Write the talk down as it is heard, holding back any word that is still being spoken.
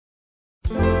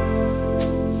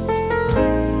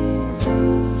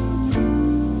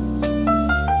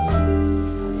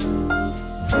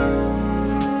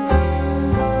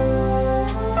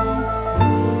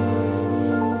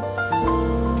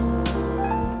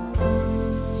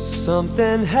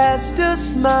Something has to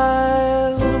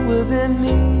smile within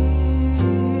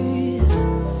me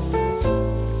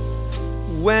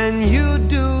when you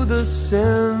do the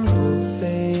simple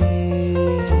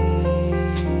things,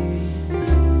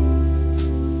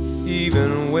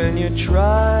 even when you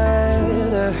try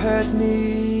to hurt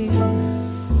me.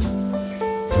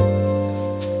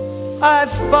 I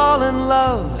fall in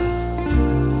love,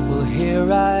 well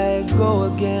here I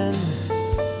go again,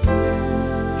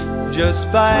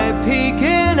 just by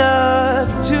peeking up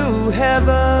to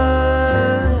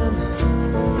heaven.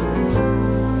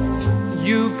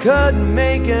 You could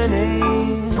make an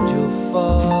angel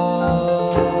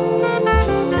fall.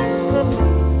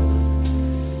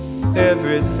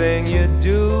 Everything you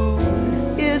do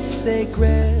is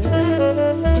sacred.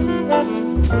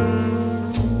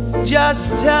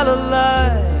 Just tell a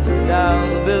lie and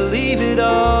I'll believe it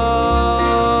all.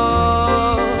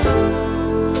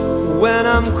 When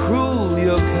I'm cruel,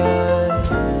 you're kind,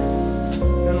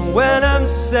 and when I'm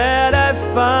sad, I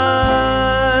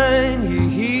find you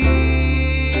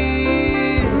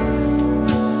here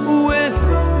with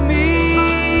me.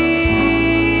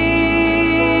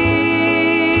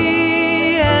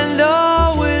 And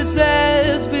always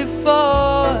as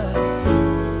before,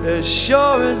 as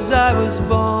sure as I was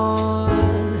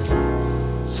born,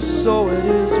 so it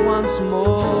is once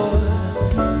more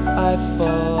I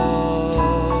fall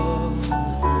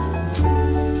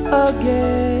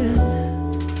again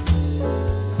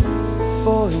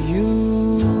for you.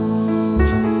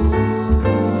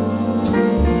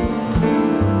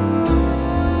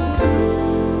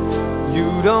 You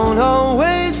don't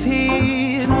always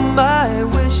heed my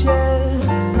wishes,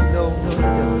 no, no, you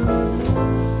don't.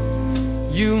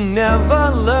 You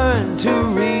never learn to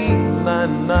read my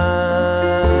mind,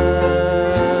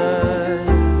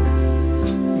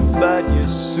 but you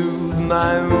soothe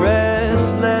my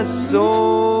restless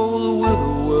soul with a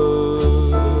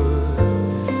word.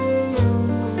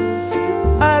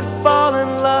 I fall in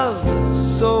love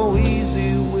so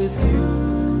easy with you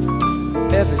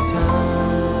every time.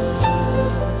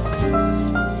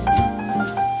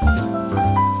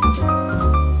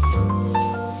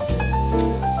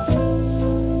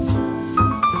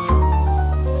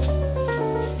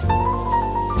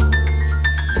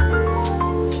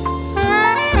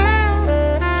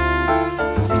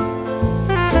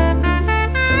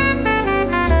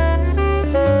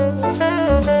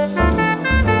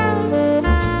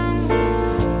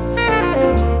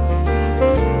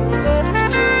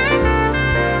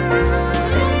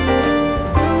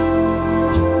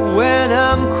 When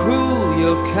I'm cruel,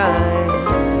 you're kind,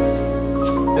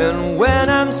 and when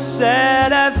I'm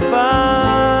sad, I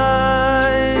find